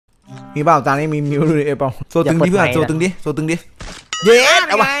มีเปล่าตอนนี้มีดูดิเปล่าโซตึงดิเพื่อนโซตึงดิเย็ด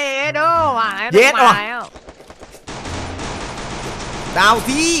เอาวะเย็ดเอาวะดาว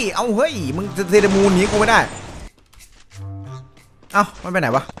ที่เอาเฮ้ยมึงจะเซเลมูนหนีกูไม่ได้เอ้ามันไปไหน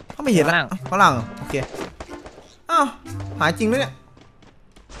วะเขาไม่เห็นละข้างล่างโอเคอ้าวหายจริงด้วยเนี่ย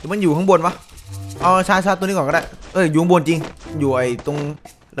หรือมันอยู่ข้างบนวะเอาชาตัวนี้ก่อนก็ได้อยู่ข้างบนจริงอยู่ไอ้ตรง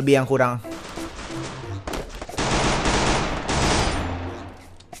ระเบียงโคดัง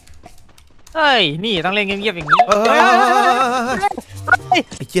เฮ้ยนี่ต้องเล่นเงียบๆอย่างนี้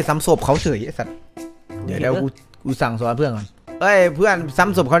ไอ้เจี๊ยซ้ำศพเขาเฉยไอ้สัตว์เดี๋ยวกูสั่งสอนเพื่อนก่อนเพื่อนซ้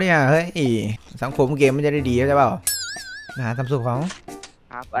ำศพเขาเนี่ยเฮ้ยสังคมเกมมันจะได้ดีใช่เปล่านะซ้ำศพเขา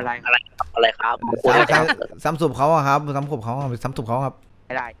ครับอะไรครับซ้ำศพเขาครับซ้ำศพเขาครับไ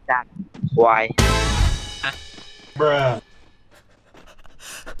ม่ได้จ้างควาย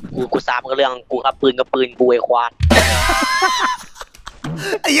กูซ้ำก็เรื่องกูครับปืนกับปืนกูไอ้ควาย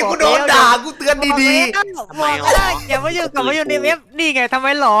ไอ้ยังกูโดนด่ากูเตือนดีๆบอกก็ได้อย่ามายุ่งกับเอฟนี่ไงทำไม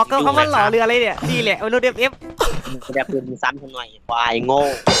หลอกก็เขามาหลอกเรืออะไรเนี่ยนี่แหละรุ่นเอฟกูจะปืนซ้ำทำหน่อยควายโง่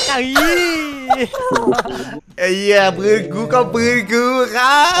ไอ้เหี้ยปืนกูก็ปืนกูค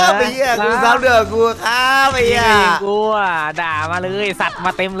รับไอ้เหี้ยกูซ้ำเรื่องกูครับไอ้เหี้ยกูด่ามาเลยสัตว์ม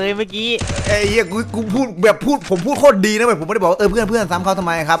าเต็มเลยเมื่อกี้ไอ้เหี้ยกูพูดแบบผมพูดโคตรดีนะเว้ยผมไม่ได้บอกเพื่อนซ้ำเขาทำไ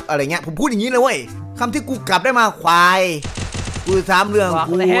มครับอะไรเงี้ยผมพูดอย่างนี้เลยเว้ยคำที่กูกลับได้มาควายกูซ้ำเรื่อง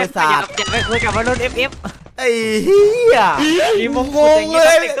กูไอ้สัตว์อย่าไปคุยกับรุ่นเอฟไอ้เหี้ยงงเล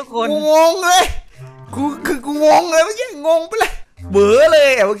ยกูงงเลยกูงงเลยเมื่อกี้งงไปเลยเบื่อเล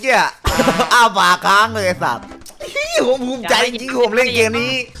ยเมื่อกี้อ้าปากค้างเลยสัตว์ผมภูมิใจจริงผมเล่นเกม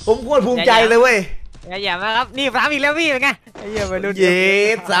นี้ผมโคตรภูมิใจเลยเว้ยอย่ามาครับนี่ซ้ำอีกแล้วพี่เป็นไงไอ้เหี้ยไปรุ่นเย็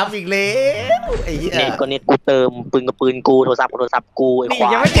ดซ้ำอีกแล้วไอ้เหี้ยเน็ตก็เน็ตกูเติมปืนกับปืนกูโทรศัพท์กูไอ้ควา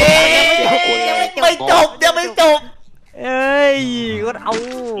ยยังไม่จบเอ้ยก็เอา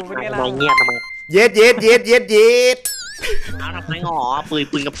เป็นไงล่ะเงียบทำไมเย็ดทำไมหงอปื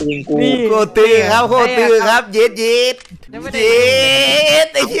นกับปืนกูโคตรตื้อครับเย็ด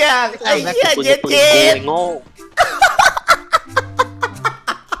ไอ้เหี้ยเย็ดโง่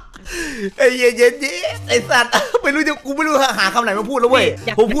ไอ้เย็ดไอ้สัตว์ไม่รู้กูไม่รู้หาคำไหนมาพูดแล้วเว้ย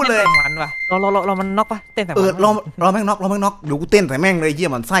ผมพูดเลยมันว่ะเรามันน็อกปะเต้นแต่เราแม่งน็อกเดี๋ยวกูเต้นใส่แม่งเลยเหี้ย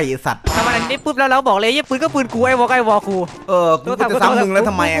มันไส้ไอ้สัตว์ทำอะไรนี่ปุ๊บแล้วบอกเลยยี่ปืนก็ปืนกูไอ้วอกูกูจะซ้ำมึงแล้ว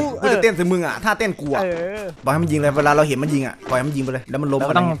ทำไมกูจะเต้นใส่มึงอ่ะถ้าเต้นกูอ่ะปล่อยให้มันยิงเลยเวลาเราเห็นมันยิงอ่ะปล่อยให้มันยิงไปเลยแล้วมันล้มเ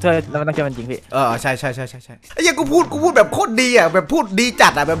ราต้องช่วยมันยิงพี่ใช่ไอ้เหี้ยกูพูดแบบโคตรดีอ่ะแบบพูดดีจั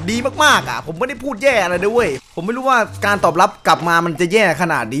ดอ่ะแบบดีมากๆอ่ะผมไม่ได้พูดแย่อะไรด้วยเว้ยผมไม่รู้ว่าการตอบรับกลับมามันจะแย่ข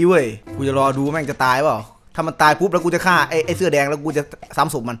นาดนี้เว้ยกูจะรอดูแม่งจะตายเปล่าถ้ามันตายปุ๊บแล้วกูจะฆ่าไอ้เสื้อแดงแล้วกูจะซ้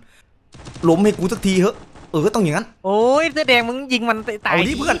ำศพมันล้มให้กูสักทีเถอะต้องอย่างนั้นโอ้ยเสื้อแดงมึงยิงมันตาย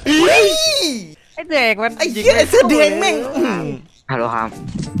ดิเพื่อนไอ้แดงมันไอ้เสื้อแดงแม่งฮัลโหลครับ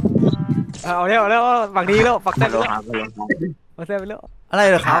เอาแล้วฝั่งนี้แล้วฝั่งเต้นแล้วฝั่งเต้นไปแล้วอะไร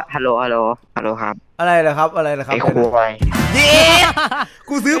เหรอครับฮัลโหลครับอะไรเหรอครับไอ้ควายเย้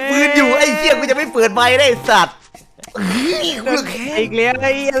กูซื้อปืนอยู่ไอ้เหี้ยกูจะไม่เปิดไฟได้สัตว์อีกแล้วไ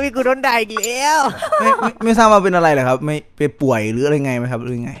อ้กูโดนด่าอีกแล้วไม่ทราบว่าเป็นอะไรเหรอครับไม่เป็นป่วยหรืออะไรไงไหมครับห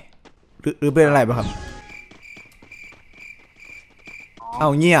รือไงหรือเป็นอะไรป่ะครับเอา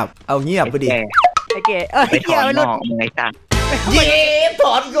เงียบไปดิไอ้เก๋ไปถอนงอกมึงไอ้สัตว์เย็ดถ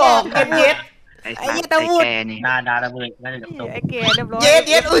อนงอกเย็ดไอ้ตะวุฒนี่นาระเบิดน่าจะจบไอ้เก๋เรียบร้อยเ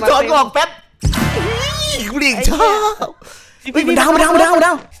ย็ดถอนงอกแป๊บกูเรียกชอบมันดา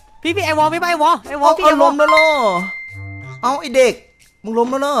วพี่ไอวอลไม่ไปไอวอลพี่ล้มแล้วล่ะเอาไอเด็กมึงล้ม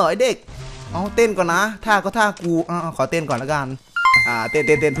แล้วเนอะไอเด็กเอาเต้นก่อนนะท่าก็ท่ากูขอเต้นก่อนละกันเ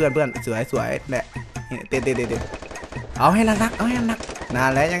ต้นเพื่อนสวยเนี่ยเต้นเอาให้นักนาน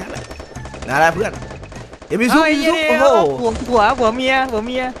แล้วอย่างนั้นนานแล้วเพื่อนอย่าไปซุกโอ้โหผัวเมีย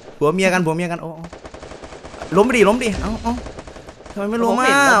กันโอ้ล้มดิเอาทำไมไม่ล้มมา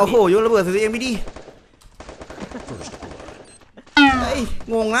โอ้โหโยนระเบิดใส่ตัวเองไม่ดี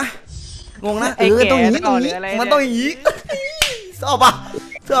งงนะต้องอย่างนี้มันต้องอย่างนี้ชอบป่ะ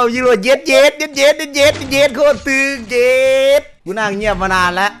ชอบยิงเลยเย็ดโคตรตึงเย็ดกูนั่งเงียบมานาน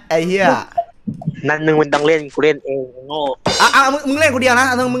แล้วไอ้เหี้ยนั่นนึงมันต้องเล่นกูเล่นเองโง่มึงเล่นคนเดียวนะ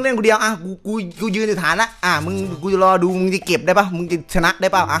มึงเล่นคนเดียวกูยืนอยู่ฐานละกูจะรอดูมึงจะเก็บได้ป่ะมึงจะชนะได้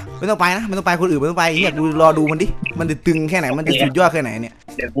ป่ะไม่ต้องไปนะไม่ต้องไปคนอื่นไม่ต้องไปเหี้ยกูรอดูมันดิมันจะตึงแค่ไหนมันจะสุดยอดแค่ไหนเนี่ย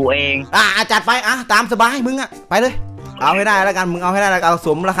เดี๋ยวกูเองจัดไปตามสบายมึงไปเลยเอาให้ได้แล้วกันมึงเอาให้ได้แล้วเอาส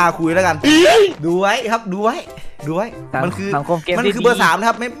มราคาคุยแล้วกันดูไว้ครับดูไว้มันคือเบอร์ 3นะ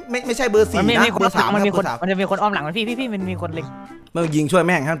ครับไม่ใช่เบอร์ 4นะเบอร์ 3มันจะมีคนอ้อมหลังมันพี่มันมีคนเล็งเมื่อยิงช่วยแ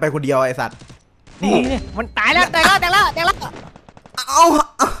ม่งให้มันไปคนเดียวไอ้สัตว์นี่มันตายแล้วเอาตายแล้ว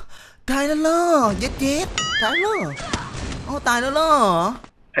เย็ดตายแล้วเอาตายแล้ว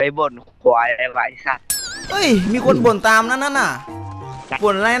ไอ้บ่นควายไอ้ไหวสัตว์ เฮ้ยมีคนบ่นตามนั่นน่ะ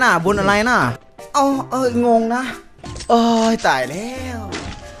บ่นอะไรน่ะบ่นอะไรน่ะงงนะโอ้ยตายแล้ว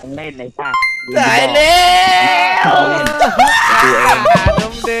เล่นในสัตว์ ตายแล้ว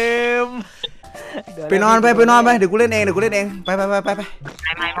เดิมไปนอนไปเดี๋ยวกูเล่นเองไป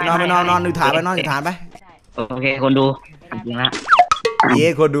นอนอยู่ฐานไป โอเคคนดูจริงละ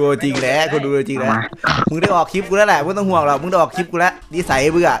คนดูจริงแล้วมึงได้ออกคลิปกูแล้วแหละไม่ต้องห่วงหรอกมึงได้ออกคลิปกูแล้วนิสัย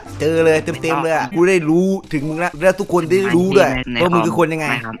เบื่อเจอเลยเต็มเลยกูได้รู้ถึงมึงแล้วทุกคนได้รู้ด้วยว่ามึงคือคนยังไง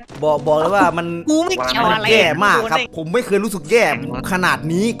บอกเลยว่ามัน กูไม่เกี่ยวอะไร แย่มากครับผมไม่เคยรู้สึกแย่ขนาด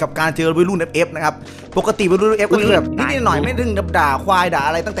นี้กับการเจอวัยรุ่น FF นะครับปกติวัยรุ่น FF ก็คือแบบนิดหน่อยไม่ถึงด่าควายด่าอ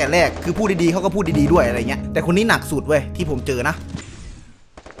ะไรตั้งแต่แรกคือพูดดีๆเขาก็พูดดีๆด้วยอะไรเงี้ยแต่คนนี้หนักสุดเว้ยที่ผมเจอนะ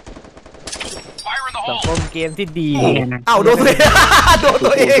สังคมเกมที่ดี โดน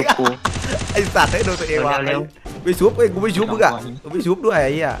ตัวเองไอสัตว์ให้โดนตัวเองว่ะไปชุบกูไม่ชุบมึงอะไปชุบด้วยไ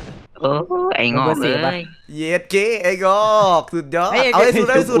อ้เหี้ยไอ้งอกเลย เย็ดเก้ไอ้งอกสุดยอดเอาให้สุ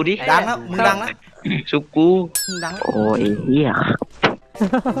ดดังแล้วมึงดังแล้ว ชุบกู ดังแล้ว โอ้ยเหี้ย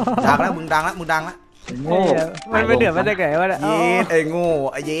ดังแล้วมึงดังแล้วโง่ มันไม่เดือดมันจะไงวะเนี่ย เย็ดไอ้โง่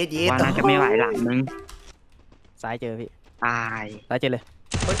ไอ้เย็ด ว่าน่าจะไม่ไหวหลังมึง ซ้ายเจอพี่ ตาย ซ้ายเจอเลย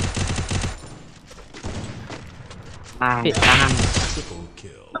ตายตาย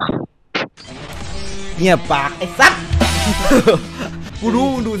เงียบปากไอ้สัตว์กูรู้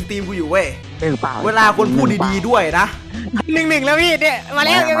มึงดูสตรีมกูอยู่เว้ยเวลาคนพูดดีๆด้วยนะ 1-1แล้วพี่เนี่ยมาแ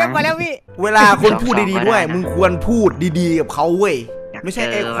ล้วมาแล้วพี่ เวลาคนพูดดีๆด้วยมึงควรพูดดีๆกับเขาเว้ยไม่ใช่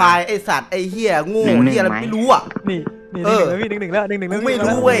ไอ้ควายไอ้สัตว์ไอ้เหี้ยโง่เหี้ยอะไรไม่รู้อ่ะนี่แล้วพี่1-1แล้วกูไม่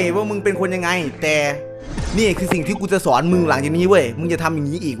รู้เว้ยว่ามึงเป็นคนยังไงแต่นี่คือสิ่งที่กูจะสอนมึงหลังจากนี้เว้ยมึงจะทำอย่าง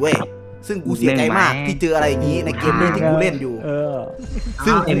นี้อีกเว้ยซึ่งกูเสียใจมากที่เจออะไรอย่างนี้ในเกมเล่นที่กูเล่นอยู่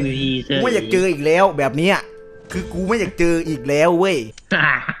ซึ่งกูไม่อยากเจออีกแล้วแบบนี้คือกูไม่อยากเจออีกแล้วเว้ย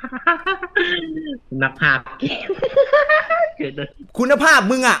คุณภาพเกมคุณภาพ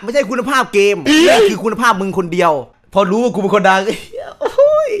มึงอ่ะไม่ใช่คุณภาพเกมนี่คือคุณภาพมึงคนเดียวพอรู้ว่ากูเป็นคนดังโ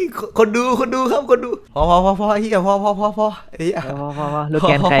อ้ยคนดูครับคนดูพอเฮียพอไอ้เหี้ยลูกแ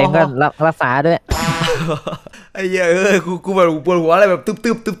กนใครก็รักษาด้วยไอ้เหี้ยกูแบบปวดหัวอะไรแบบตึ๊บ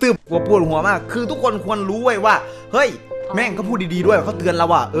กูปวดหัวมากคือทุกคนควรรู้ไว้ว่าเฮ้ยแม่งเขาพูดดีๆด้วยเขาเตือนเรา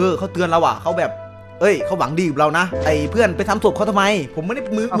อ่ะเขาเตือนเราอ่ะเขาแบบเขาหวังดีกับเรานะไอ้เพื่อนไปทำศพเขาทำไมผมไม่ได้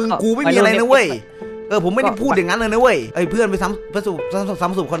มึงกูไม่มีอะไรนะเว้ยผมไม่ได้พูดอย่างนั้นเลยนะเว้ยไอ้เพื่อนไปซ้ำศ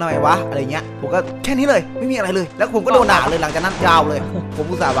พเขาทำไมวะอะไรเงี้ยผมก็แค่นี้เลยไม่มีอะไรเลยแล้วผมก็โดนด่าเลยหลังจากนั้นยาวเลยผม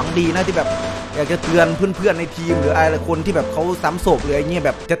อุตส่าห์หวังดีนะที่แบบอยากจะเตือนเพื่อนๆในทีมหรืออะไรคนที่แบบเขาซ้ำศพหรืออะไรเงี้ยแ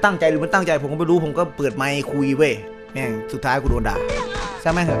บบจะตั้งใจหรือไม่ตั้งใจผมก็ไม่รู้ผมก็เปิดไมค์คุยเว้ยแม่งสุดท้ายกูโดนด่าใช่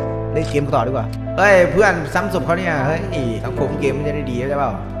ไหมเหรอเล่นเกมต่อดีกว่าเพื่อนซ้ำศพเขาเนี่ยสังคมเกมมันจะได้ดีใช่เปล่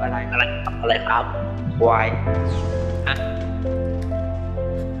าอะไรครับควาย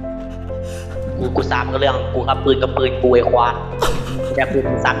กูซ้ำก็เรื่องกูกับปืนกูไอ้ควายจะปืน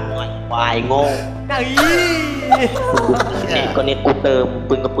ซ้ำหน่อยควายโง่ก็เน็ตกูเติม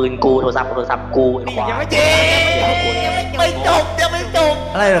ปืนกับปืนกูโทรศัพท์กูไอ้ควายยังไม่จบ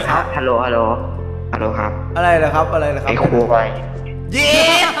อะไรเหรอครับฮัลโหลครับอะไรเหรอครับไอ้ควายเย้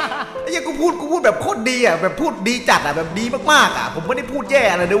ไอ้ยังกูพูดแบบโคตรดีอ่ะแบบพูดดีจัดอ่ะแบบดีมากๆอ่ะผมไม่ได้พูดแย่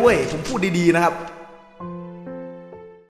อะไรด้วยผมพูดดีๆนะครับ